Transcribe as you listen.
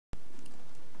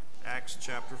Acts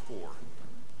chapter 4.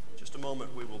 In just a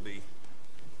moment we will be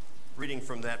reading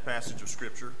from that passage of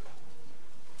Scripture.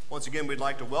 Once again, we'd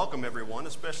like to welcome everyone,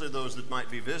 especially those that might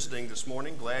be visiting this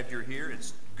morning. Glad you're here.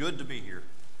 It's good to be here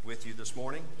with you this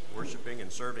morning, worshiping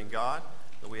and serving God.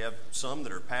 Though we have some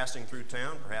that are passing through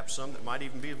town, perhaps some that might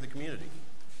even be of the community.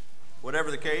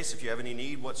 Whatever the case, if you have any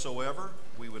need whatsoever,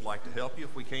 we would like to help you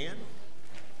if we can.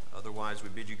 Otherwise, we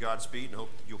bid you Godspeed and hope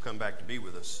you'll come back to be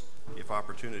with us if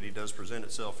opportunity does present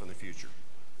itself in the future.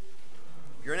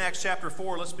 You're in Acts chapter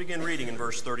 4. Let's begin reading in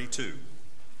verse 32.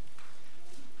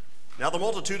 Now the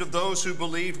multitude of those who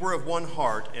believed were of one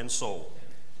heart and soul.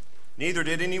 Neither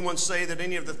did anyone say that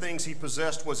any of the things he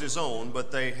possessed was his own,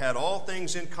 but they had all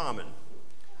things in common.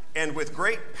 And with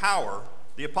great power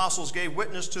the apostles gave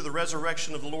witness to the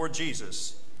resurrection of the Lord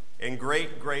Jesus, and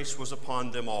great grace was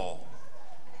upon them all.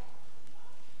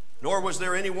 Nor was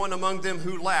there anyone among them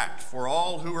who lacked, for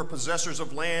all who were possessors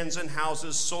of lands and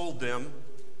houses sold them,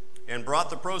 and brought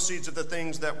the proceeds of the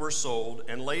things that were sold,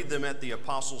 and laid them at the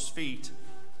apostles' feet,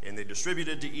 and they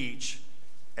distributed to each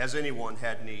as anyone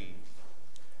had need.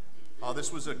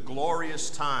 This was a glorious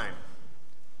time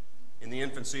in the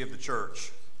infancy of the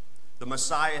church. The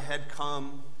Messiah had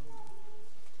come.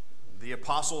 The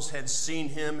apostles had seen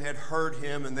him, had heard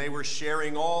him, and they were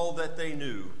sharing all that they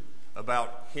knew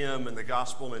about him and the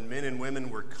gospel, and men and women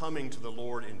were coming to the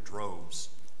Lord in droves.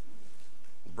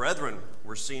 Brethren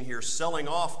were seen here selling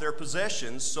off their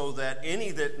possessions so that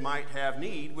any that might have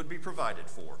need would be provided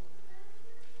for.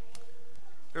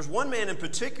 There's one man in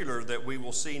particular that we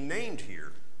will see named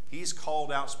here. He's called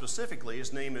out specifically.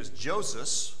 His name is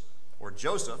Joseph.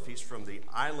 He's from the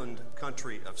island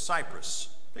country of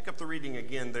Cyprus. Pick up the reading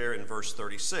again there in verse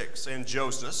 36. And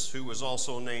Joseph, who was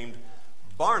also named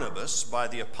Barnabas by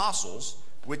the apostles,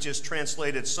 which is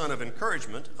translated son of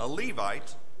encouragement, a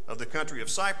Levite of the country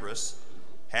of Cyprus,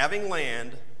 having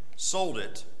land, sold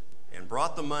it, and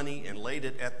brought the money and laid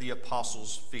it at the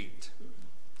apostles' feet.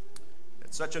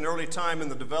 At such an early time in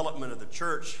the development of the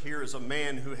church, here is a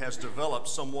man who has developed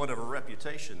somewhat of a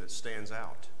reputation that stands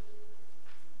out.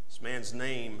 This man's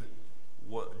name,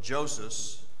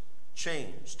 Joseph,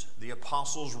 changed. The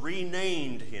apostles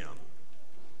renamed him,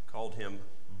 called him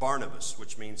Barnabas,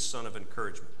 which means son of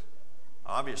encouragement.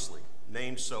 Obviously,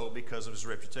 named so because of his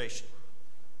reputation.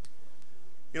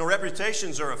 You know,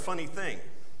 reputations are a funny thing.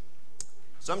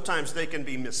 Sometimes they can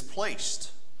be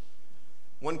misplaced.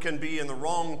 One can be in the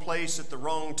wrong place at the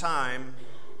wrong time,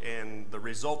 and the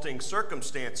resulting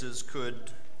circumstances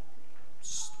could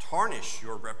tarnish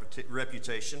your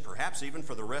reputation, perhaps even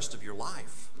for the rest of your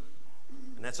life.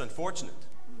 And that's unfortunate.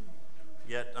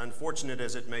 Yet, unfortunate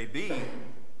as it may be,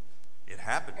 it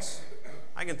happens.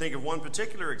 I can think of one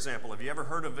particular example. Have you ever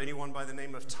heard of anyone by the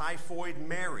name of Typhoid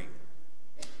Mary?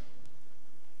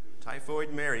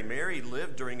 Typhoid Mary. Mary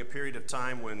lived during a period of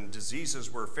time when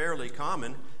diseases were fairly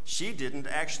common. She didn't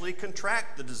actually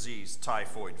contract the disease,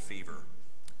 typhoid fever.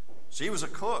 She was a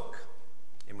cook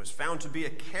and was found to be a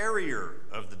carrier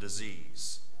of the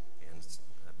disease. And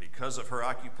because of her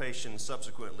occupation,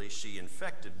 subsequently, she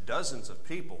infected dozens of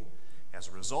people. As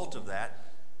a result of that,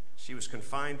 she was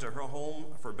confined to her home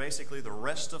for basically the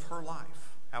rest of her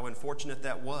life. How unfortunate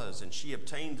that was. And she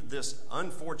obtained this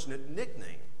unfortunate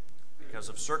nickname because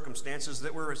of circumstances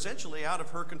that were essentially out of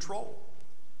her control.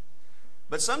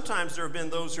 But sometimes there have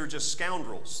been those who are just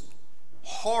scoundrels,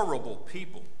 horrible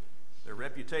people. Their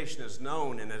reputation is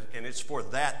known, and it's for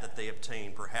that they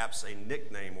obtain perhaps a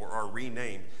nickname or are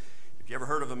renamed. Have you ever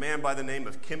heard of a man by the name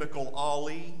of Chemical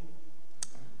Ali?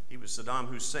 He was Saddam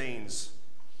Hussein's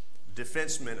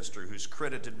defense minister who's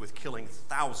credited with killing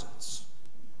thousands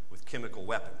with chemical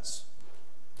weapons.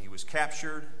 He was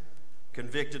captured,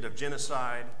 convicted of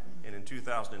genocide, and in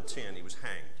 2010 he was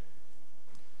hanged.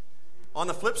 On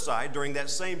the flip side, during that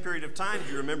same period of time,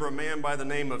 do you remember a man by the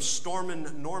name of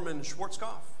Norman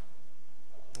Schwarzkopf?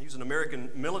 He was an American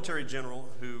military general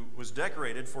who was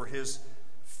decorated for his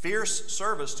fierce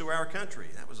service to our country.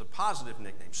 That was a positive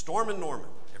nickname. Stormin' Norman,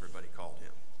 everybody called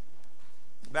him.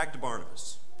 Back to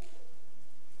Barnabas.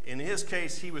 In his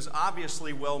case, he was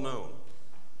obviously well known,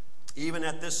 even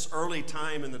at this early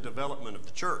time in the development of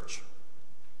the church.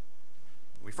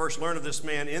 We first learn of this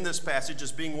man in this passage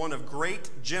as being one of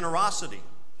great generosity.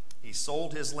 He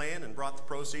sold his land and brought the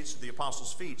proceeds to the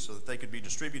apostles' feet so that they could be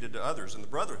distributed to others in the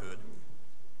brotherhood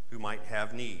who might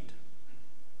have need.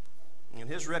 And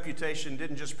his reputation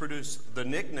didn't just produce the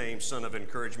nickname son of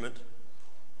encouragement.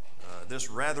 This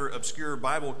rather obscure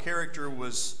Bible character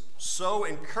was so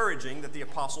encouraging that the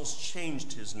apostles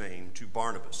changed his name to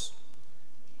Barnabas.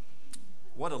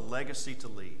 What a legacy to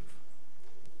leave.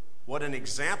 What an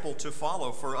example to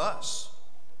follow for us.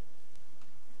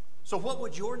 So what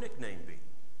would your nickname be?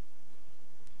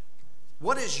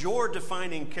 What is your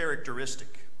defining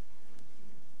characteristic?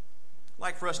 I'd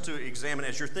like for us to examine,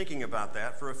 as you're thinking about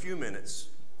that, for a few minutes,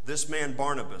 this man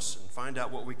Barnabas, and find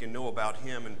out what we can know about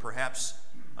him, and perhaps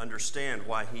understand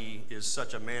why he is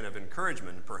such a man of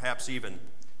encouragement. Perhaps even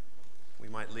we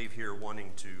might leave here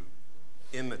wanting to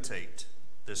imitate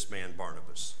this man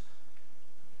Barnabas.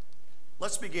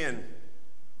 Let's begin.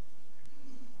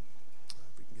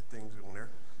 If we can get things going there.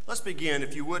 Let's begin,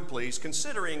 if you would please,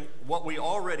 considering what we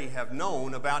already have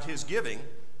known about his giving.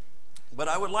 But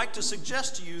I would like to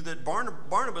suggest to you that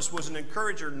Barnabas was an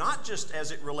encourager not just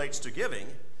as it relates to giving,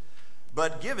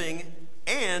 but giving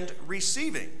and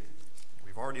receiving.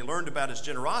 We've already learned about his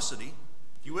generosity.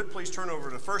 If you would please turn over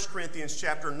to 1 Corinthians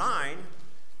chapter 9.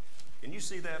 Can you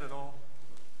see that at all?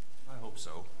 I hope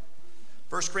so.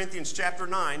 1 Corinthians chapter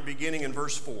 9, beginning in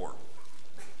verse 4.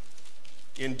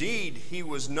 Indeed, he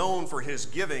was known for his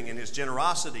giving and his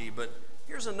generosity, but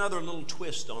here's another little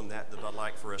twist on that I'd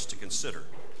like for us to consider.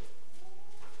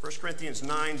 1 Corinthians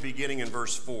 9, beginning in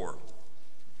verse 4.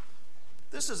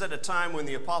 This is at a time when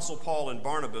the Apostle Paul and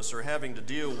Barnabas are having to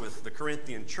deal with the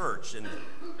Corinthian church and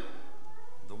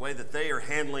the way that they are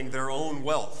handling their own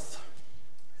wealth.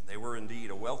 They were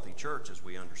indeed a wealthy church as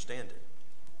we understand it.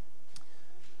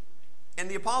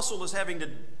 And the apostle is having to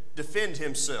defend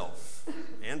himself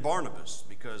and Barnabas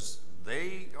because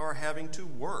they are having to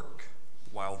work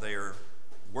while they are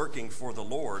working for the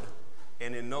Lord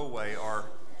and in no way are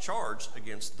charged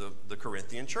against the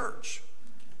Corinthian church.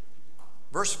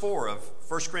 Verse 4 of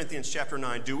 1 Corinthians chapter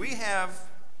 9, do we have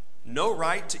no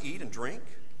right to eat and drink?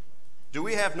 Do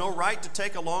we have no right to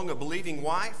take along a believing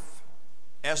wife,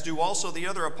 as do also the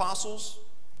other apostles,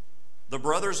 the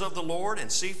brothers of the Lord and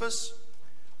Cephas?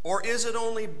 Or is it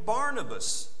only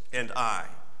Barnabas and I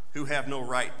who have no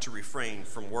right to refrain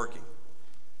from working?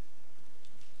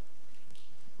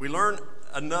 We learn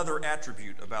another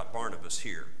attribute about Barnabas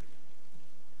here.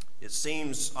 It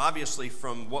seems, obviously,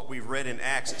 from what we've read in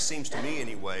Acts, it seems to me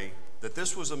anyway, that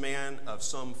this was a man of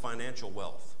some financial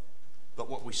wealth. But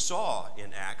what we saw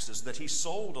in Acts is that he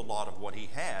sold a lot of what he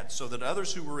had so that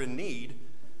others who were in need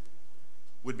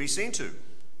would be seen to.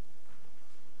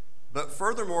 But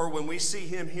furthermore, when we see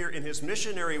him here in his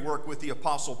missionary work with the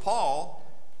Apostle Paul,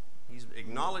 he's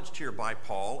acknowledged here by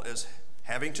Paul as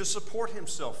having to support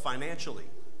himself financially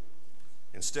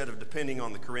instead of depending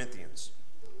on the Corinthians.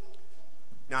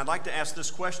 Now, I'd like to ask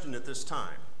this question at this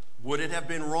time. Would it have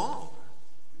been wrong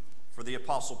for the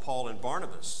Apostle Paul and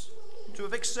Barnabas to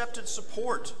have accepted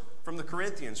support from the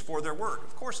Corinthians for their work?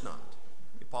 Of course not.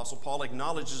 The Apostle Paul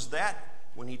acknowledges that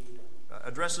when he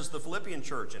addresses the Philippian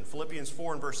church in Philippians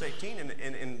 4 and verse 18,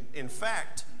 and in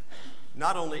fact,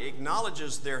 not only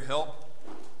acknowledges their help,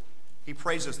 he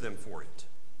praises them for it.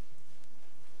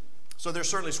 So there's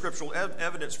certainly scriptural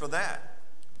evidence for that.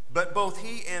 But both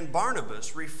he and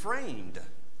Barnabas refrained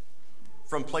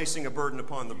from placing a burden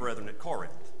upon the brethren at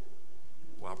Corinth.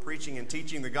 While preaching and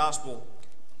teaching the gospel,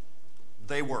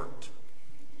 they worked.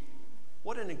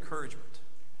 What an encouragement.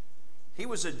 He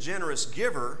was a generous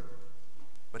giver,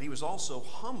 but he was also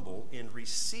humble in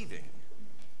receiving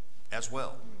as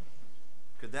well.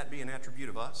 Could that be an attribute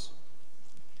of us?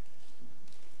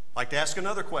 I'd like to ask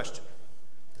another question.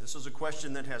 This is a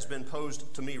question that has been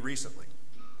posed to me recently.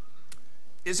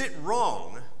 Is it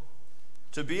wrong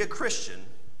to be a Christian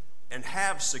and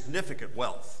have significant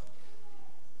wealth?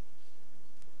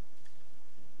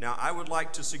 Now, I would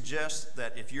like to suggest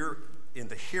that if you're in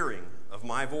the hearing of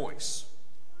my voice,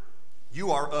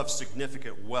 you are of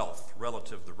significant wealth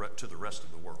relative to the rest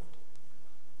of the world.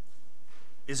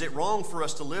 Is it wrong for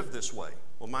us to live this way?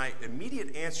 Well, my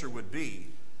immediate answer would be,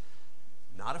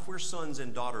 not if we're sons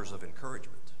and daughters of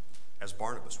encouragement, as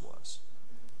Barnabas was.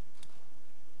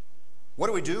 What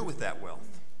do we do with that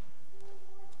wealth?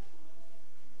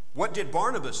 What did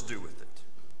Barnabas do with it?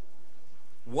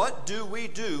 What do we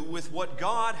do with what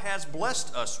God has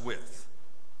blessed us with?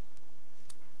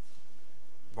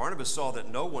 Barnabas saw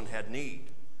that no one had need.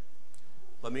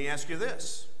 Let me ask you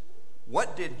this.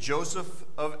 What did Joseph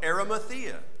of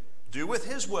Arimathea do with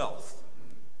his wealth?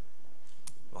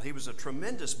 Well, he was a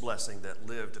tremendous blessing that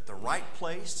lived at the right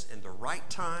place and the right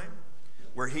time,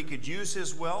 where he could use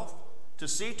his wealth to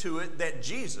see to it that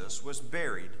Jesus was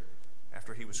buried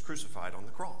after he was crucified on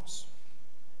the cross.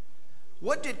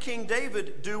 What did King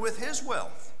David do with his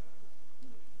wealth?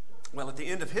 Well, at the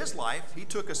end of his life, he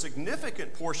took a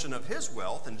significant portion of his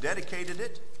wealth and dedicated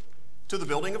it to the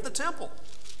building of the temple.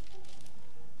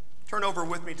 Turn over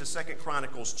with me to 2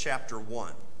 Chronicles chapter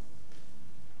 1.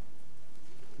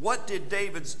 What did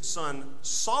David's son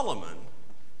Solomon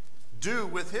do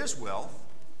with his wealth,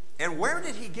 and where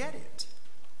did he get it?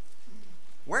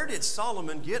 Where did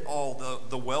Solomon get all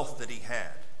the wealth that he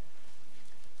had?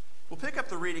 We'll pick up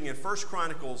the reading in 1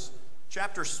 Chronicles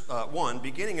chapter 1,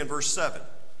 beginning in verse 7.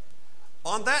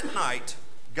 On that night,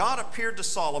 God appeared to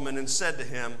Solomon and said to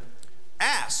him,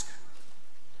 "Ask,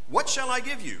 what shall I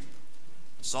give you?"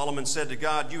 Solomon said to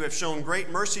God, "You have shown great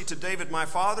mercy to David my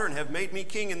father and have made me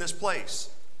king in this place.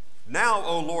 Now,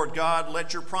 O Lord God,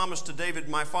 let your promise to David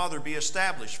my father be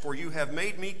established, for you have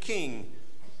made me king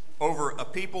over a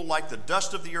people like the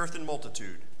dust of the earth in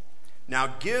multitude. Now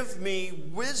give me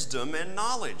wisdom and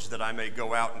knowledge that I may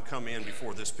go out and come in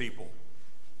before this people.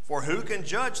 For who can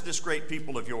judge this great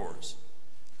people of yours?"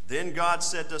 Then God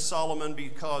said to Solomon,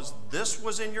 "Because this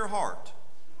was in your heart,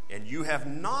 and you have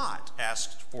not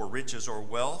asked for riches or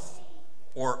wealth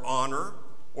or honor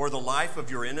or the life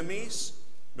of your enemies,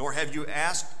 nor have you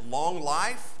asked long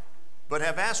life, but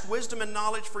have asked wisdom and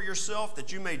knowledge for yourself,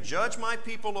 that you may judge my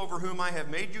people over whom I have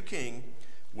made you king.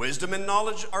 Wisdom and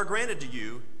knowledge are granted to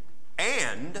you,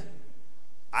 and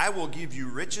I will give you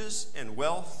riches and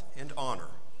wealth and honor,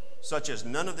 such as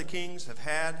none of the kings have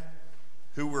had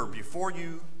who were before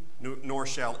you, nor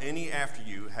shall any after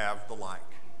you have the like."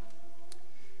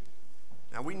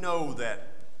 Now we know that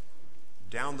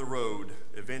down the road,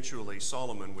 eventually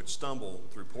Solomon would stumble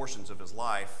through portions of his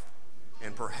life,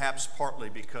 and perhaps partly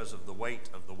because of the weight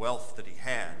of the wealth that he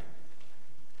had.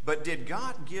 But did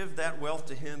God give that wealth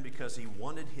to him because he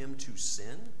wanted him to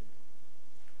sin?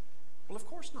 Well, of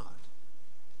course not.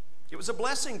 It was a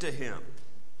blessing to him.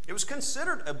 It was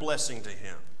considered a blessing to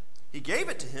him. He gave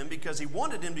it to him because he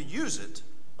wanted him to use it,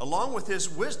 along with his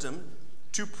wisdom,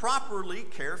 to properly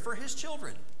care for his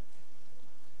children.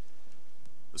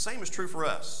 The same is true for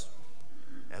us.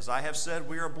 As I have said,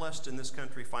 we are blessed in this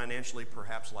country financially,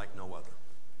 perhaps like no other.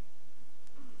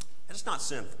 And it's not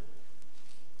sinful.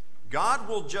 God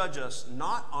will judge us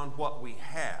not on what we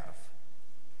have,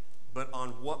 but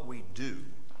on what we do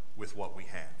with what we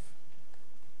have.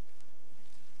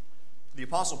 The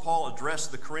Apostle Paul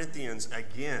addressed the Corinthians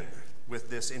again with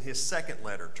this in his second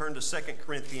letter. Turn to 2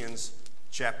 Corinthians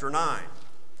chapter 9.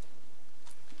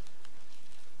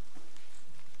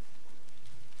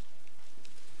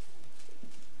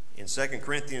 In 2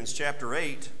 Corinthians chapter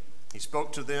 8, he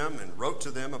spoke to them and wrote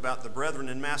to them about the brethren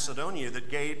in Macedonia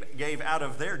that gave out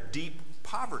of their deep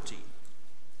poverty.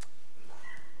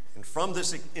 And from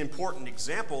this important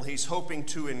example, he's hoping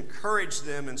to encourage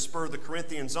them and spur the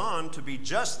Corinthians on to be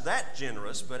just that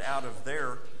generous, but out of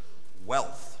their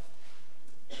wealth.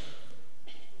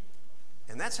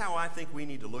 And that's how I think we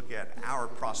need to look at our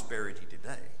prosperity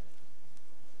today.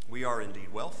 We are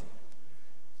indeed wealthy.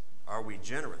 Are we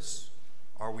generous?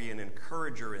 Are we an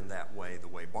encourager in that way, the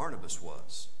way Barnabas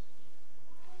was?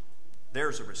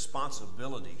 There's a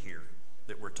responsibility here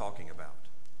that we're talking about.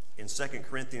 In 2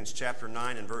 Corinthians chapter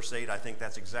 9 and verse 8, I think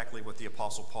that's exactly what the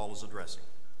Apostle Paul is addressing.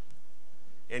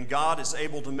 "And God is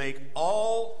able to make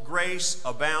all grace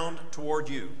abound toward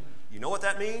you." You know what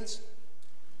that means?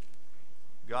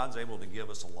 God's able to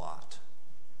give us a lot.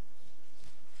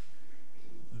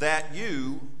 "That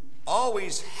you,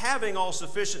 always having all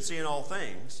sufficiency in all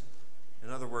things," in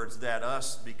other words, that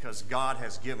us, because God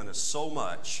has given us so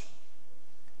much,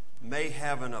 may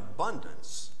have an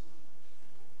abundance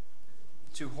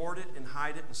to hoard it and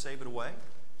hide it and save it away.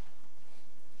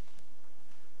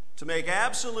 To make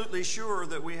absolutely sure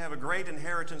that we have a great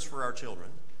inheritance for our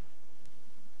children.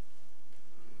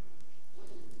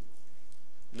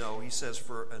 No, he says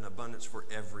for an abundance for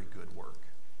every good work.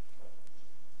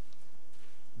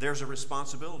 There's a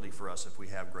responsibility for us if we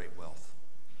have great wealth.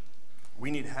 We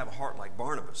need to have a heart like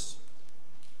Barnabas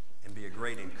and be a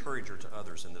great encourager to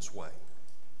others in this way.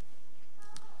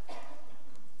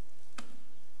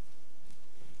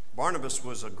 Barnabas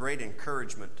was a great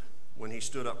encouragement when he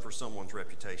stood up for someone's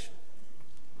reputation.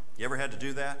 You ever had to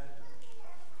do that?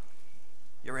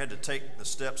 You ever had to take the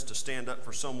steps to stand up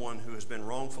for someone who has been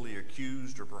wrongfully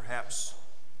accused or perhaps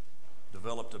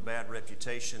developed a bad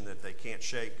reputation that they can't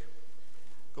shake?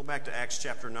 Go back to Acts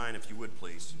chapter 9 if you would,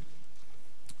 please.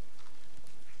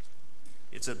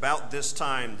 It's about this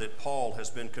time that Paul has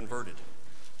been converted.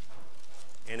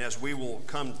 And as we will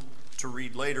come to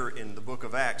read later in the book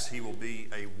of Acts, he will be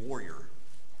a warrior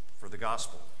for the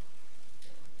gospel.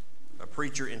 A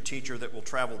preacher and teacher that will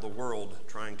travel the world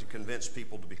trying to convince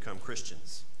people to become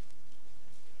Christians.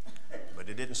 But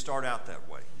it didn't start out that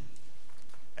way.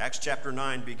 Acts chapter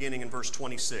 9, beginning in verse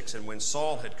 26. "And when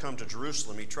Saul had come to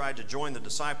Jerusalem, he tried to join the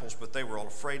disciples, but they were all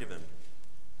afraid of him.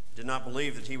 Did not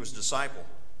believe that he was a disciple.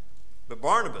 But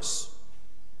Barnabas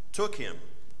took him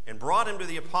and brought him to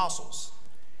the apostles.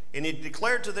 And he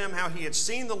declared to them how he had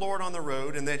seen the Lord on the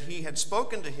road, and that he had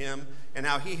spoken to him, and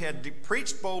how he had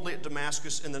preached boldly at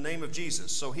Damascus in the name of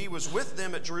Jesus. So he was with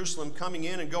them at Jerusalem, coming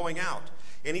in and going out.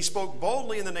 And he spoke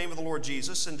boldly in the name of the Lord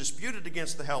Jesus, and disputed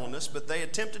against the Hellenists, but they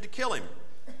attempted to kill him.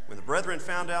 When the brethren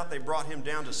found out, they brought him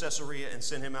down to Caesarea and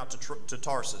sent him out to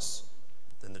Tarsus.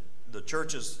 Then the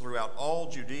churches throughout all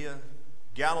Judea,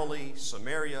 Galilee,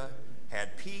 Samaria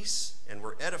had peace and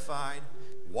were edified,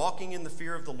 walking in the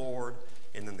fear of the Lord,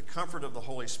 and in the comfort of the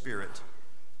Holy Spirit,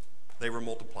 they were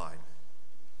multiplied.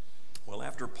 Well,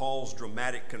 after Paul's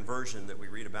dramatic conversion that we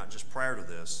read about just prior to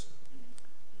this,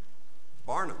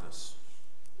 Barnabas,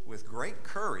 with great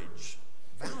courage,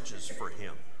 vouches for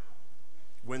him.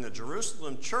 When the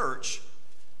Jerusalem church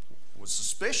was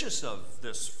suspicious of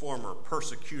this former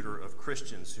persecutor of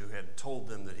Christians who had told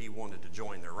them that he wanted to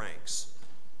join their ranks,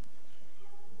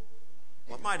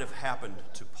 what might have happened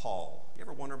to Paul? You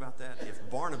ever wonder about that? If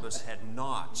Barnabas had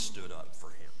not stood up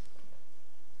for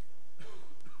him.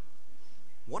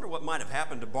 Wonder what might have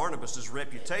happened to Barnabas'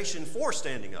 reputation for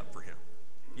standing up for him.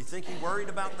 You think he worried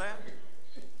about that?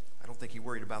 I don't think he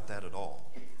worried about that at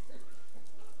all.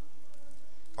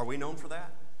 Are we known for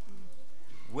that?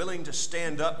 Willing to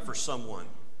stand up for someone,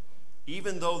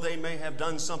 even though they may have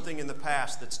done something in the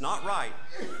past that's not right,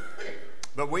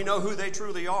 but we know who they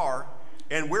truly are,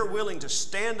 and we're willing to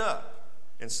stand up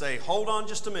and say, hold on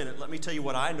just a minute, let me tell you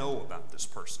what I know about this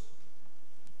person.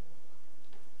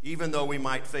 Even though we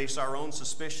might face our own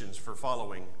suspicions for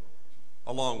following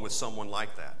along with someone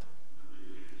like that.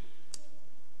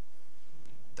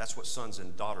 That's what sons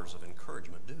and daughters of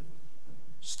encouragement do.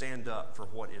 Stand up for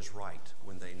what is right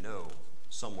when they know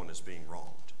someone is being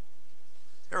wronged.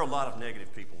 There are a lot of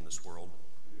negative people in this world.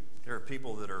 There are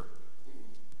people that are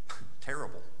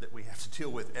terrible that we have to deal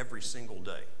with every single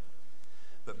day.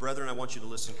 But brethren, I want you to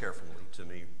listen carefully to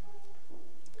me.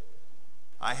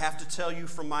 I have to tell you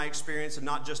from my experience, and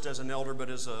not just as an elder, but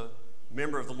as a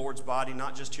member of the Lord's body,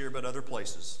 not just here, but other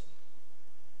places,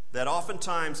 that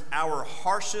oftentimes our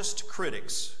harshest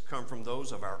critics come from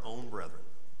those of our own brethren.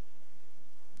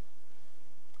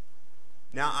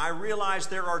 Now, I realize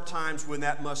there are times when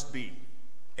that must be,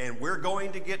 and we're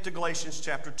going to get to Galatians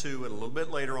chapter 2 and a little bit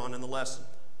later on in the lesson.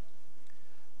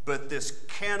 But this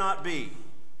cannot be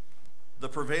the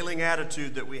prevailing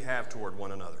attitude that we have toward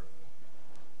one another.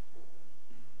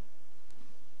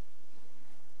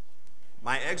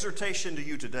 My exhortation to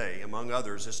you today, among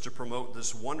others, is to promote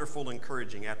this wonderful,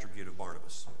 encouraging attribute of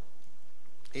Barnabas.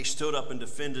 He stood up and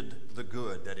defended the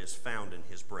good that is found in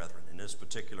his brethren, in this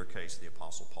particular case, the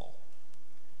Apostle Paul.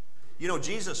 You know,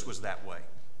 Jesus was that way.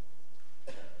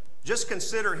 Just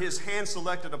consider his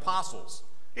hand-selected apostles.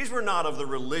 These were not of the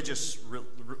religious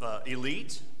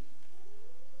elite.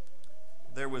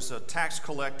 There was a tax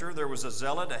collector, there was a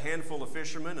zealot, a handful of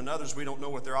fishermen, and others we don't know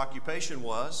what their occupation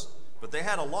was, but they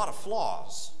had a lot of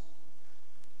flaws.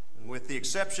 And with the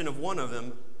exception of one of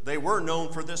them, they were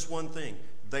known for this one thing.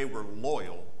 They were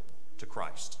loyal to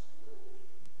Christ.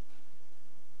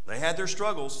 They had their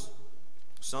struggles.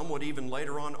 Some would even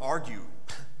later on argue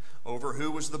over who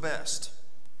was the best.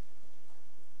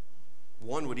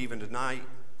 One would even deny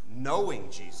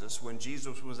knowing Jesus when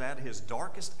Jesus was at his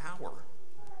darkest hour.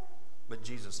 But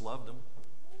Jesus loved them.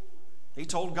 He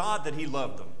told God that he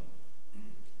loved them.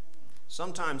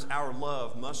 Sometimes our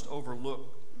love must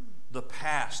overlook the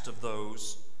past of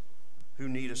those who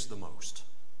need us the most.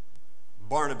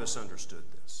 Barnabas understood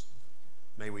this.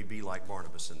 May we be like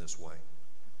Barnabas in this way.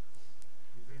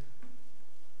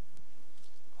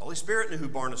 Holy Spirit knew who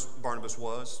Barnabas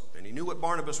was, and he knew what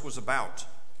Barnabas was about.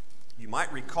 You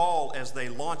might recall as they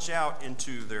launch out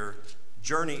into their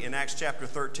journey in Acts chapter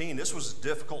 13, this was a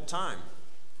difficult time.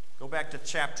 Go back to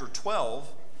chapter 12,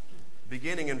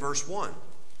 beginning in verse 1.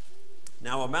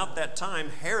 Now about that time,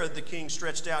 Herod the king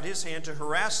stretched out his hand to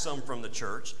harass some from the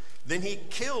church. Then he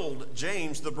killed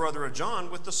James, the brother of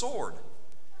John, with the sword.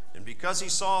 And because he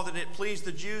saw that it pleased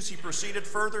the Jews, he proceeded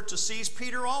further to seize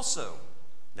Peter also.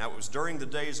 Now it was during the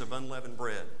days of unleavened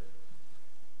bread.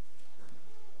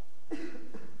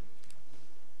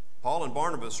 Paul and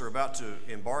Barnabas are about to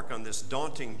embark on this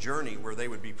daunting journey where they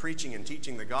would be preaching and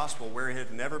teaching the gospel where it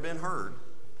had never been heard.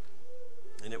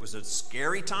 And it was a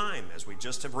scary time, as we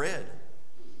just have read.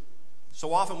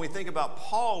 So often we think about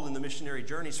Paul in the missionary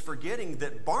journeys, forgetting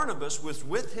that Barnabas was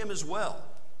with him as well.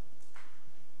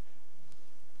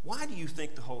 Why do you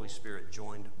think the Holy Spirit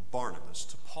joined Barnabas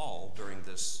to Paul during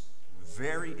this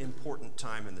very important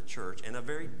time in the church and a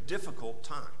very difficult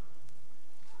time?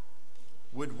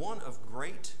 Would one of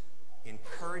great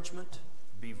encouragement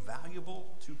be valuable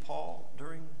to Paul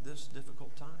during this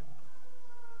difficult time?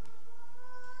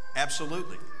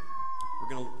 Absolutely.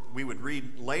 We would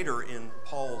read later in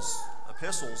Paul's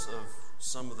epistles of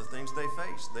some of the things they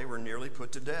faced. They were nearly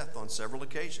put to death on several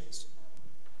occasions.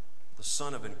 The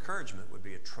son of encouragement would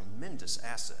be a tremendous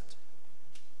asset.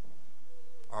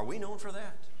 Are we known for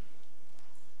that?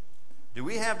 Do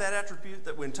we have that attribute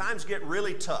that when times get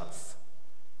really tough,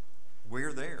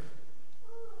 we're there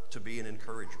to be an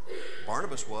encourager?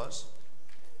 Barnabas was.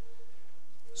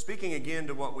 Speaking again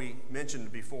to what we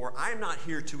mentioned before, I am not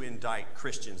here to indict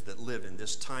Christians that live in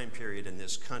this time period in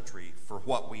this country for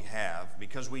what we have,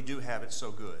 because we do have it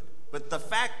so good. But the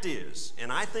fact is,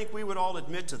 and I think we would all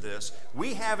admit to this,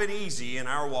 we have it easy in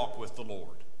our walk with the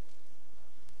Lord.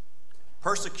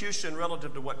 Persecution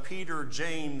relative to what Peter,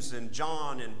 James, and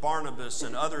John, and Barnabas,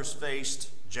 and others faced,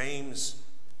 James,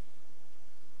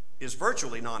 is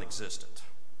virtually non-existent.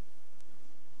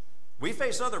 We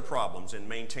face other problems in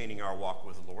maintaining our walk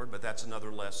with the Lord, but that's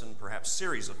another lesson, perhaps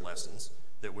series of lessons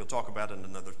that we'll talk about in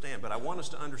another stand. But I want us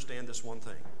to understand this one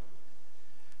thing.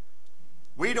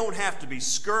 We don't have to be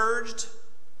scourged,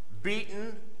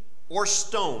 beaten, or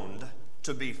stoned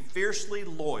to be fiercely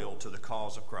loyal to the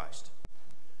cause of Christ.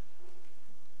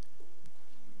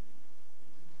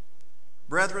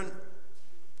 Brethren,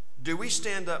 do we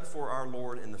stand up for our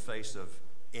Lord in the face of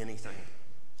anything?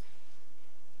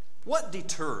 What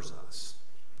deters us?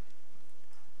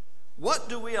 What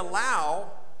do we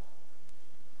allow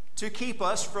to keep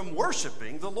us from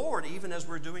worshiping the Lord, even as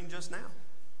we're doing just now?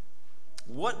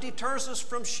 What deters us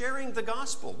from sharing the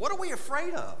gospel? What are we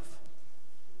afraid of?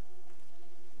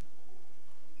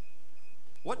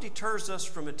 What deters us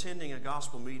from attending a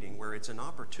gospel meeting where it's an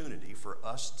opportunity for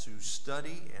us to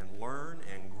study and learn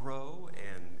and grow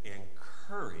and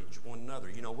encourage one another?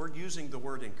 You know, we're using the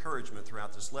word encouragement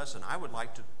throughout this lesson. I would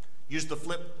like to use the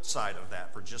flip side of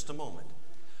that for just a moment.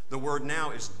 The word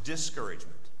now is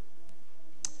discouragement.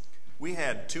 We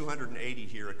had 280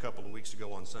 here a couple of weeks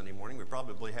ago on Sunday morning. We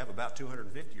probably have about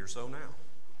 250 or so now.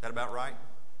 Is that about right?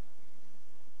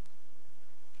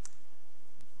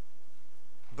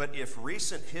 But if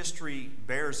recent history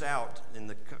bears out in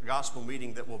the gospel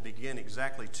meeting that will begin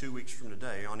exactly 2 weeks from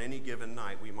today, on any given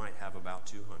night we might have about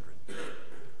 200.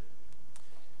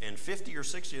 And 50 or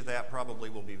 60 of that probably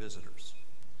will be visitors.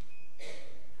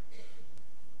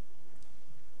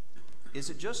 Is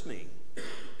it just me?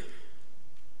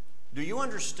 Do you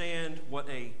understand what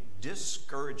a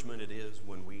discouragement it is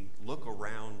when we look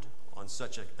around on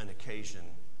such an occasion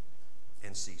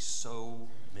and see so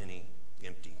many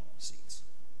empty seats?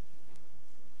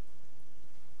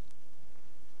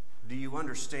 Do you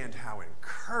understand how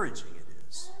encouraging it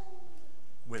is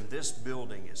when this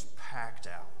building is packed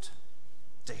out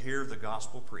to hear the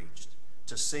gospel preached,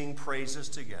 to sing praises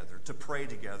together, to pray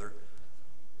together?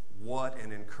 What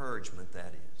an encouragement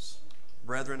that is.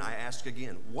 Brethren, I ask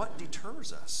again, what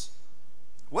deters us?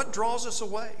 What draws us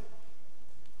away?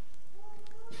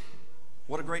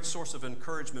 What a great source of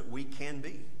encouragement we can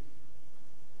be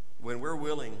when we're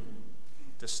willing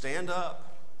to stand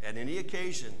up at any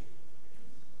occasion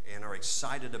and are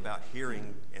excited about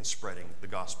hearing and spreading the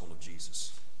gospel of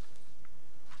Jesus.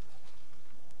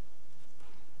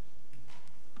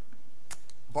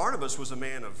 Barnabas was a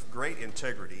man of great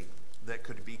integrity that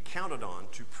could be counted on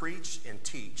to preach and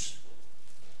teach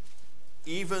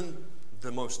even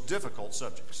the most difficult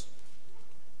subjects.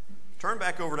 Turn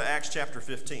back over to Acts chapter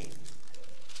 15.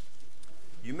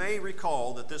 You may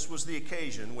recall that this was the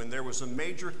occasion when there was a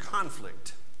major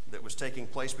conflict that was taking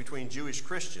place between Jewish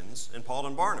Christians and Paul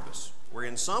and Barnabas,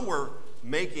 wherein some were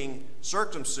making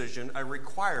circumcision a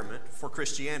requirement for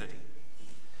Christianity.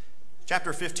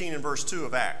 Chapter 15 and verse 2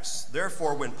 of Acts.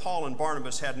 Therefore, when Paul and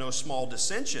Barnabas had no small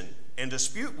dissension and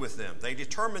dispute with them, they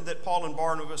determined that Paul and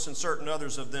Barnabas and certain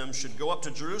others of them should go up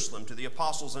to Jerusalem to the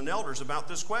apostles and elders about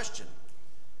this question.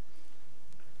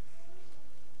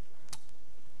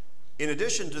 In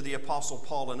addition to the apostle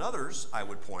Paul and others, I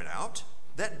would point out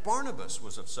that Barnabas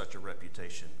was of such a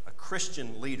reputation, a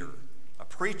Christian leader, a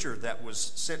preacher that was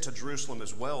sent to Jerusalem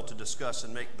as well to discuss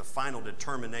and make the final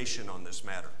determination on this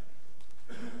matter.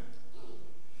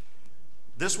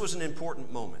 This was an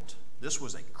important moment. This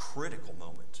was a critical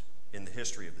moment in the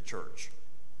history of the church.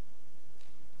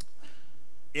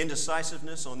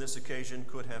 Indecisiveness on this occasion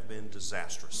could have been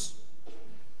disastrous.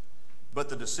 But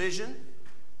the decision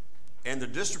and the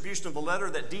distribution of the letter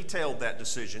that detailed that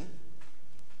decision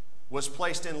was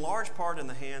placed in large part in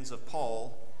the hands of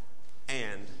Paul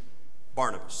and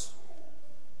Barnabas.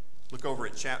 Look over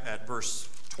at verse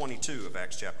 22 of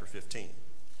Acts chapter 15.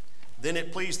 Then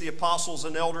it pleased the apostles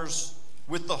and elders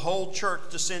with the whole church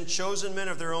to send chosen men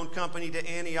of their own company to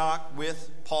Antioch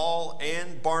with Paul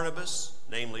and Barnabas,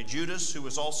 namely Judas, who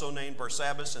was also named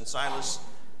Barnabas, and Silas,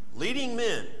 leading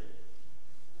men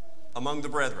among the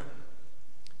brethren.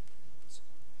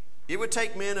 It would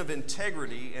take men of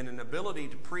integrity and an ability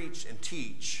to preach and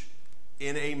teach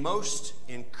in a most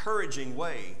encouraging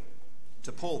way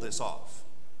to pull this off.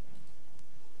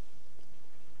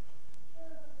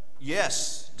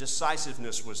 Yes,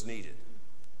 decisiveness was needed,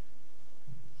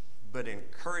 but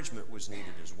encouragement was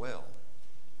needed as well.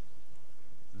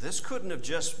 This couldn't have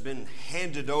just been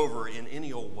handed over in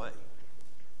any old way.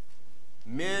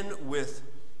 Men with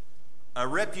a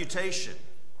reputation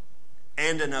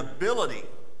and an ability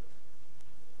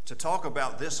to talk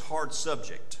about this hard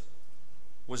subject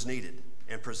was needed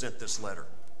and present this letter.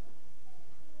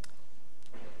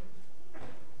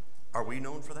 Are we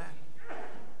known for that?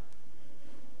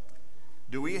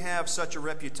 Do we have such a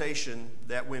reputation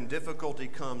that when difficulty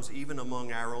comes, even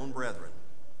among our own brethren,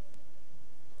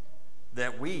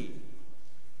 that we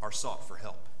are sought for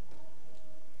help?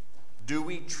 Do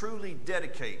we truly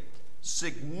dedicate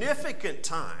significant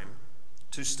time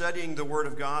to studying the Word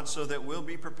of God so that we'll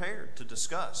be prepared to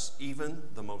discuss even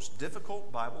the most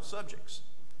difficult Bible subjects?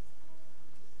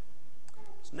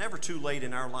 It's never too late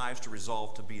in our lives to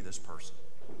resolve to be this person,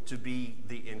 to be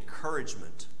the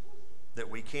encouragement that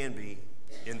we can be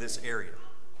in this area.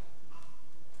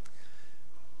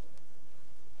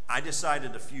 I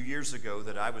decided a few years ago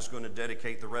that I was going to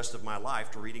dedicate the rest of my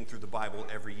life to reading through the Bible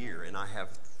every year, and I have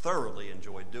thoroughly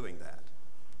enjoyed doing that.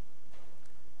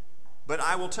 But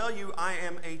I will tell you, I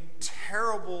am a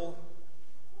terrible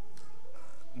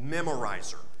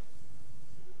memorizer.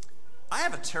 I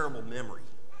have a terrible memory.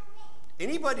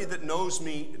 Anybody that knows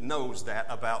me knows that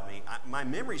about me. My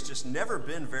memory's just never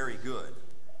been very good.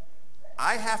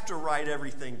 I have to write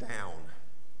everything down.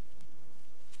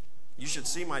 You should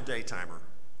see my day timer.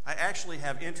 I actually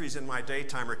have entries in my day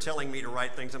timer telling me to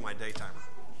write things in my day timer.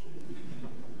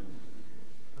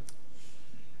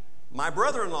 My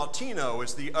brother-in-law, Tino,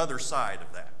 is the other side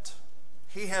of that.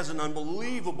 He has an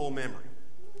unbelievable memory.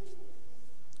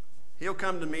 He'll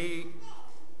come to me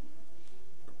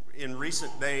in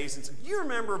recent days and say, "You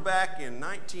remember back in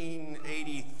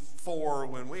 1984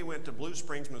 when we went to Blue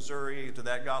Springs, Missouri to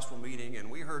that gospel meeting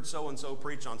and we heard so-and-so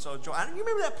preach on so-and-so? You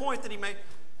remember that point that he made?"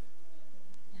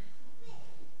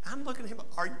 I'm looking at him,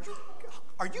 are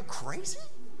you crazy?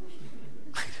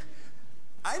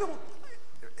 I don't.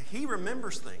 He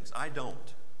remembers things. I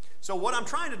don't. So what I'm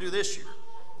trying to do this year,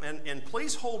 and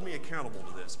please hold me accountable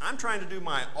to this, I'm trying to do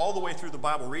my all the way through the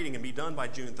Bible reading and be done by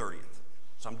June 30th.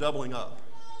 So I'm doubling up.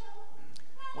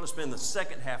 I want to spend the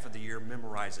second half of the year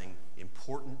memorizing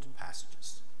important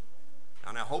passages.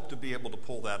 And I hope to be able to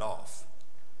pull that off.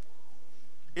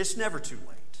 It's never too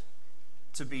late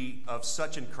to be of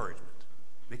such encouragement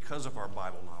because of our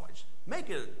Bible knowledge. Make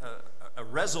a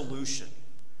resolution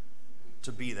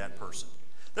to be that person.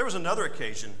 There was another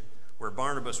occasion where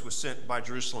Barnabas was sent by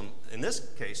Jerusalem, in this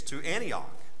case, to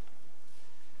Antioch.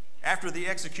 After the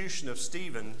execution of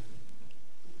Stephen,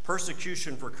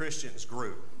 persecution for Christians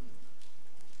grew.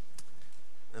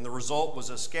 And the result was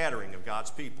a scattering of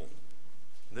God's people.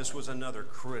 This was another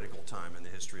critical time in the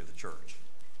history of the church.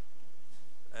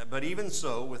 But even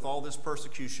so, with all this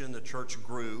persecution, the church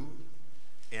grew,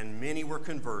 and many were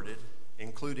converted,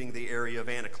 including the area of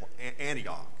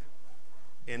Antioch.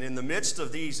 And in the midst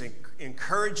of these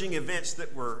encouraging events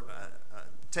that were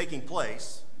taking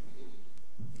place,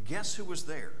 guess who was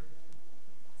there?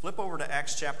 Flip over to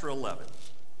Acts chapter 11.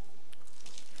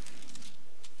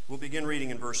 We'll begin reading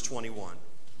in verse 21.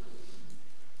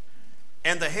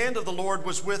 "And the hand of the Lord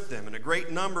was with them, and a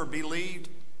great number believed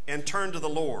and turned to the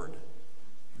Lord.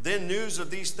 Then news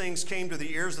of these things came to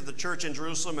the ears of the church in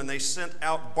Jerusalem, and they sent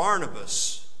out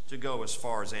Barnabas to go as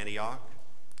far as Antioch.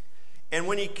 And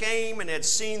when he came and had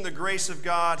seen the grace of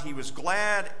God, he was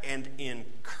glad and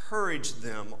encouraged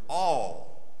them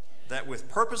all that with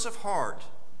purpose of heart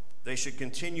they should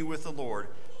continue with the Lord,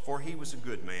 for he was a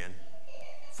good man,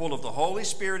 full of the Holy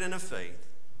Spirit and of faith,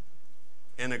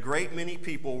 and a great many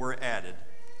people were added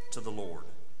to the Lord."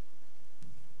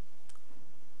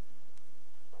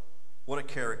 What a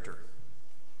character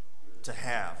to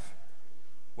have.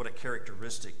 What a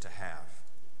characteristic to have.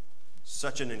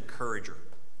 Such an encourager.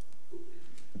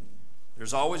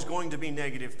 There's always going to be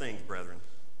negative things, brethren.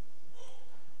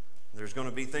 There's going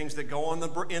to be things that go on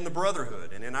in the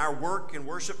brotherhood and in our work and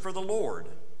worship for the Lord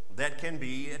that can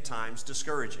be at times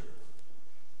discouraging.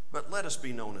 But let us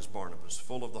be known as Barnabas,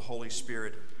 full of the Holy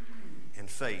Spirit and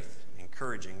faith,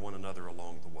 encouraging one another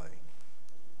along the way.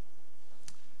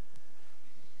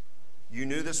 You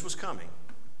knew this was coming.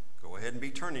 Go ahead and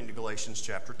be turning to Galatians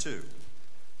chapter 2.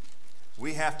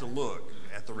 We have to look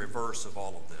at the reverse of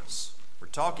all of this. We're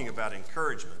talking about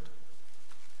encouragement.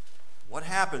 What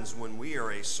happens when we are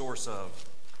a source of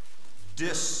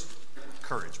discouragement?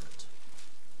 encouragement.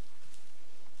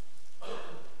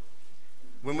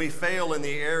 When we fail in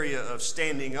the area of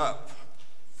standing up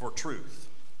for truth,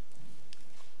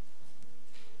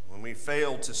 when we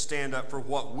fail to stand up for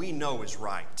what we know is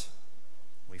right,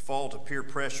 we fall to peer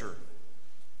pressure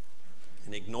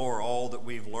and ignore all that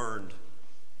we've learned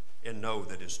and know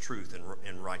that is truth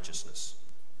and righteousness,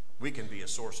 we can be a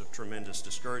source of tremendous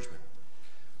discouragement.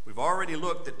 We've already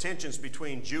looked at tensions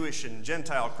between Jewish and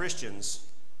Gentile Christians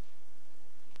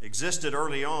existed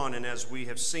early on, and as we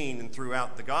have seen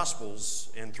throughout the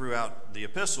Gospels and throughout the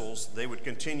epistles, they would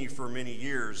continue for many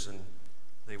years, and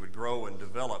they would grow and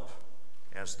develop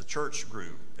as the church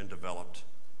grew and developed.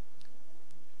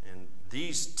 And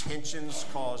these tensions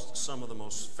caused some of the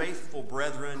most faithful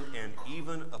brethren and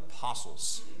even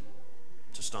apostles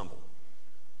to stumble.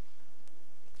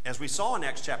 As we saw in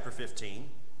Acts chapter 15,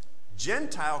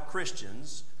 Gentile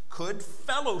Christians could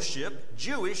fellowship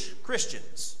Jewish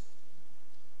Christians.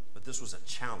 But this was a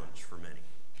challenge for many.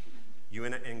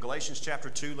 In Galatians chapter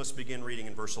 2, let's begin reading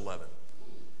in verse 11.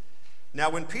 Now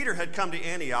when Peter had come to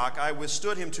Antioch, I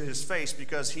withstood him to his face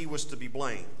because he was to be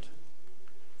blamed.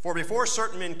 For before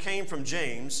certain men came from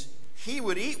James, he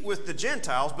would eat with the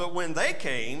Gentiles, but when they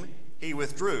came, he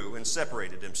withdrew and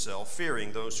separated himself,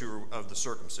 fearing those who were of the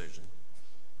circumcision.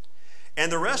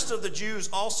 And the rest of the Jews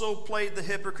also played the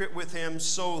hypocrite with him,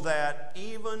 so that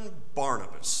even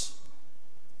Barnabas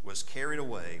was carried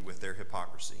away with their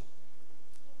hypocrisy.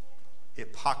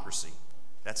 Hypocrisy.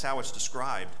 That's how it's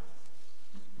described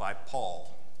by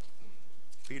Paul.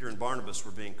 Peter and Barnabas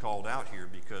were being called out here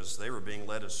because they were being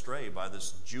led astray by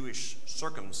this Jewish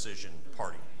circumcision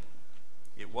party.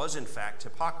 It was, in fact,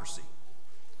 hypocrisy.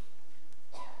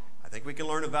 I think we can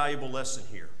learn a valuable lesson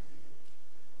here.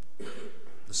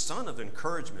 The son of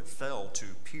encouragement fell to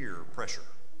peer pressure.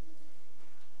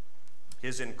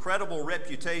 His incredible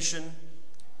reputation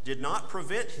did not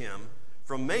prevent him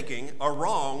from making a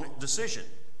wrong decision.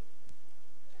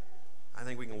 I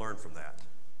think we can learn from that.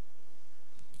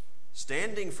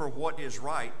 Standing for what is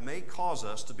right may cause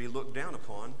us to be looked down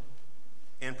upon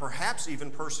and perhaps even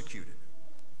persecuted.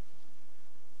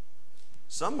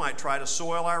 Some might try to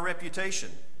soil our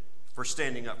reputation for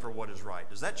standing up for what is right.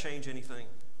 Does that change anything?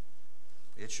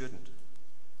 It shouldn't.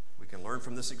 We can learn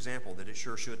from this example that it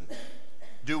sure shouldn't.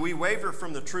 Do we waver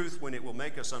from the truth when it will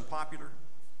make us unpopular?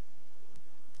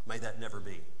 May that never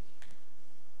be.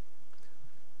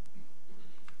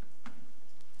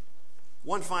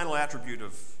 One final attribute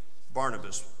of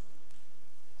Barnabas.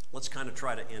 Let's kind of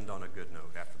try to end on a good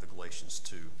note after the Galatians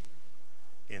 2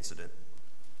 incident.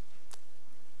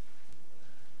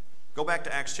 Go back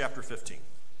to Acts chapter 15.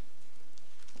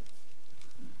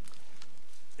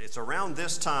 It's around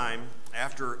this time,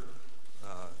 after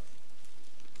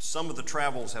some of the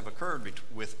travels have occurred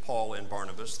with Paul and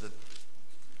Barnabas, that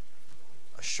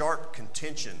a sharp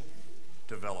contention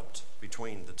developed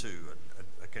between the two,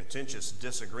 a contentious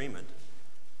disagreement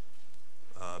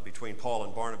between Paul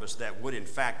and Barnabas that would in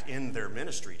fact end their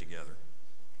ministry together.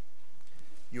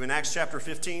 You in Acts chapter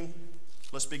 15,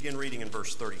 let's begin reading in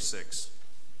verse 36.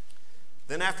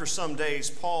 Then after some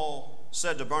days, Paul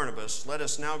said to Barnabas, "Let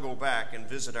us now go back and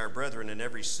visit our brethren in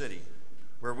every city,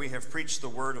 where we have preached the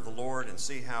word of the Lord, and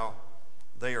see how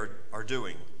they are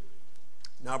doing."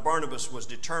 Now Barnabas was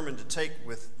determined to take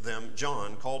with them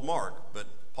John, called Mark,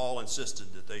 but Paul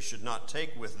insisted that they should not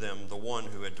take with them the one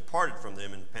who had departed from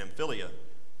them in Pamphylia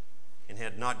and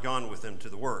had not gone with them to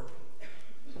the work.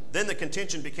 Then the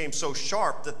contention became so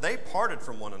sharp that they parted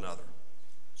from one another.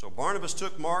 So Barnabas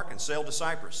took Mark and sailed to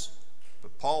Cyprus,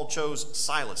 but Paul chose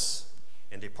Silas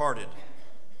and departed,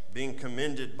 being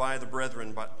commended by the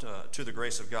brethren to the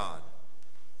grace of God.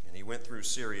 And he went through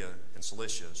Syria and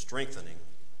Cilicia, strengthening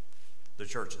the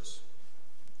churches.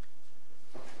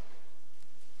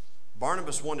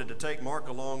 Barnabas wanted to take Mark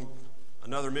along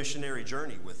another missionary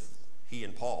journey with he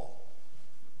and Paul.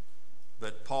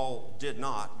 But Paul did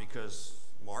not, because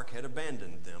Mark had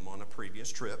abandoned them on a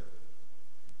previous trip.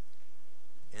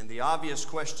 And the obvious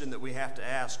question that we have to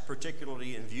ask,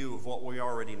 particularly in view of what we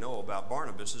already know about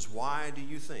Barnabas, is why do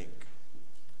you think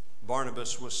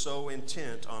Barnabas was so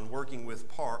intent on working with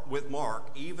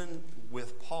Mark, even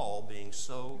with Paul being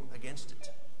so against it?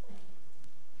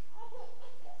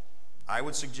 I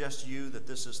would suggest to you that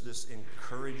this is this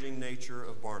encouraging nature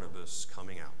of Barnabas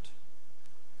coming out.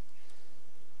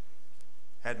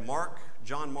 Had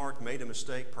John Mark made a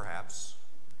mistake, perhaps?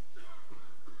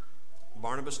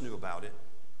 Barnabas knew about it.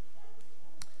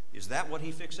 Is that what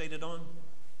he fixated on?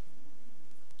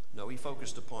 No, he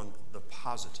focused upon the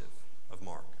positive of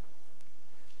Mark.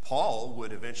 Paul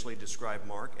would eventually describe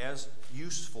Mark as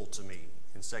useful to me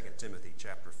in 2 Timothy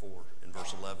chapter 4 and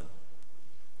verse 11.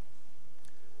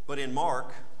 But in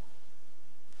Mark,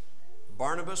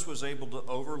 Barnabas was able to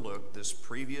overlook this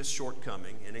previous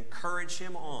shortcoming and encourage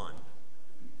him on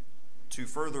to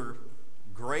further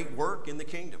great work in the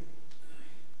kingdom.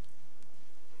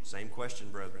 Same question,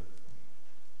 brethren.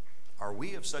 Are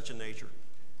we of such a nature?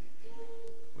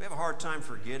 We have a hard time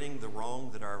forgetting the wrong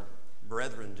that our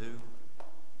brethren do.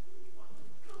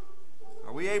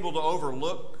 Are we able to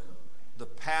overlook the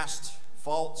past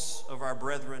faults of our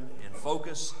brethren and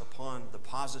focus upon the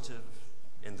positive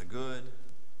and the good?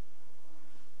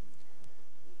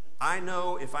 I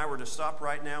know if I were to stop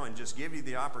right now and just give you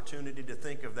the opportunity to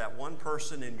think of that one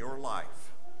person in your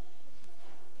life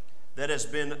that has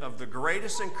been of the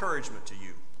greatest encouragement to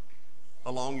you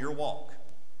along your walk,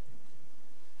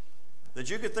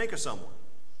 that you could think of someone.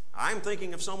 I'm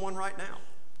thinking of someone right now.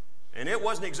 And it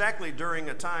wasn't exactly during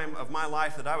a time of my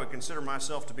life that I would consider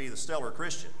myself to be the stellar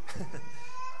Christian.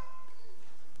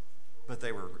 But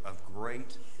they were of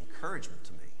great encouragement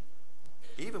to me,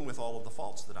 even with all of the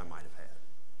faults that I might have had.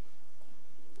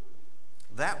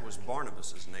 That was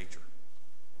Barnabas' nature.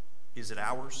 Is it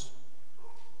ours?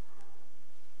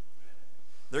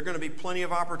 There are going to be plenty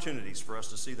of opportunities for us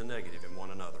to see the negative in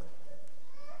one another.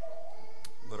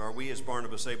 But are we, as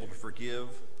Barnabas, able to forgive,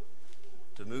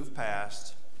 to move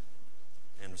past,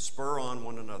 and spur on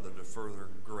one another to further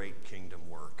great kingdom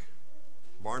work?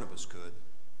 Barnabas could.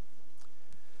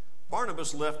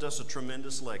 Barnabas left us a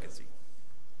tremendous legacy.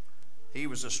 He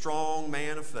was a strong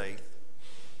man of faith,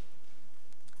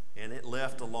 and it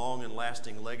left a long and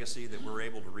lasting legacy that we're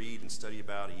able to read and study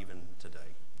about even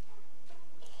today.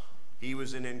 He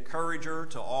was an encourager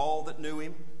to all that knew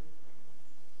him,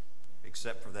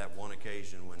 except for that one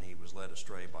occasion when he was led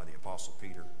astray by the Apostle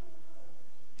Peter.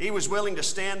 He was willing to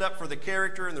stand up for the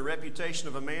character and the reputation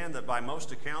of a man that by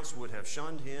most accounts would have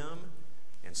shunned him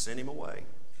and sent him away.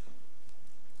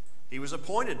 He was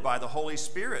appointed by the Holy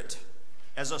Spirit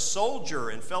as a soldier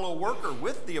and fellow worker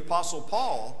with the Apostle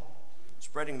Paul,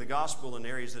 spreading the gospel in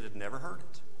areas that had never heard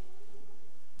it.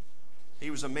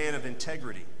 He was a man of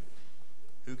integrity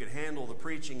who could handle the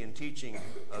preaching and teaching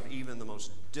of even the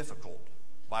most difficult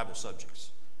Bible subjects.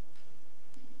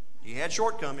 He had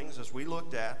shortcomings, as we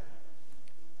looked at,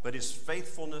 but his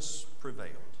faithfulness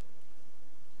prevailed.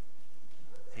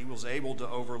 He was able to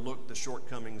overlook the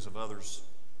shortcomings of others,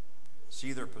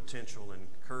 see their potential, and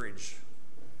encourage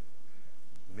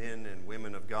men and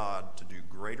women of God to do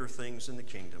greater things in the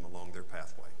kingdom along their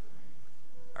pathway.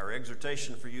 Our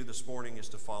exhortation for you this morning is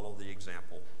to follow the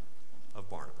example of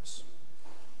Barnabas.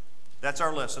 That's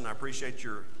our lesson. I appreciate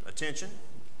your attention.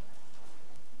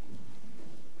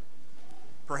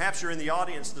 Perhaps you're in the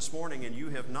audience this morning and you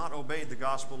have not obeyed the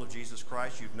gospel of Jesus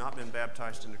Christ. You've not been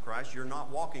baptized into Christ. You're not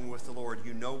walking with the Lord.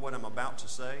 You know what I'm about to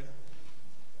say.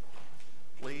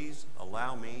 Please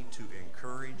allow me to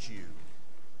encourage you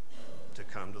to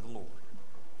come to the Lord.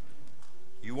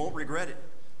 You won't regret it.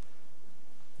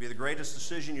 It'll be the greatest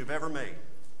decision you've ever made.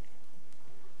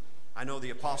 I know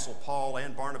the Apostle Paul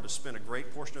and Barnabas spent a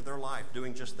great portion of their life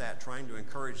doing just that, trying to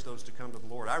encourage those to come to the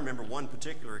Lord. I remember one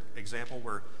particular example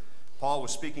where Paul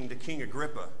was speaking to King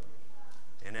Agrippa,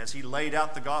 and as he laid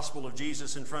out the gospel of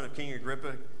Jesus in front of King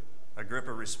Agrippa,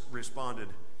 Agrippa responded,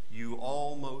 "You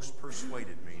almost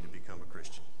persuaded me to become a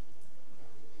Christian."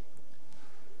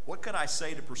 What could I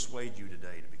say to persuade you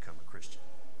today to become a Christian?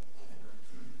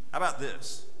 How about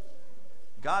this?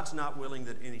 God's not willing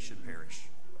that any should perish,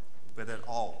 but that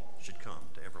all should come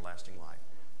to everlasting life.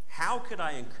 How could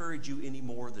I encourage you any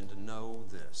more than to know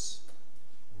this?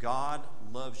 God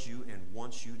loves you and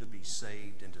wants you to be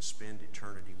saved and to spend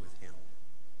eternity with Him.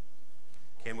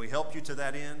 Can we help you to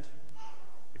that end?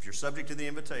 If you're subject to the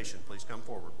invitation, please come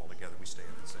forward while together we stand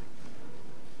and sing.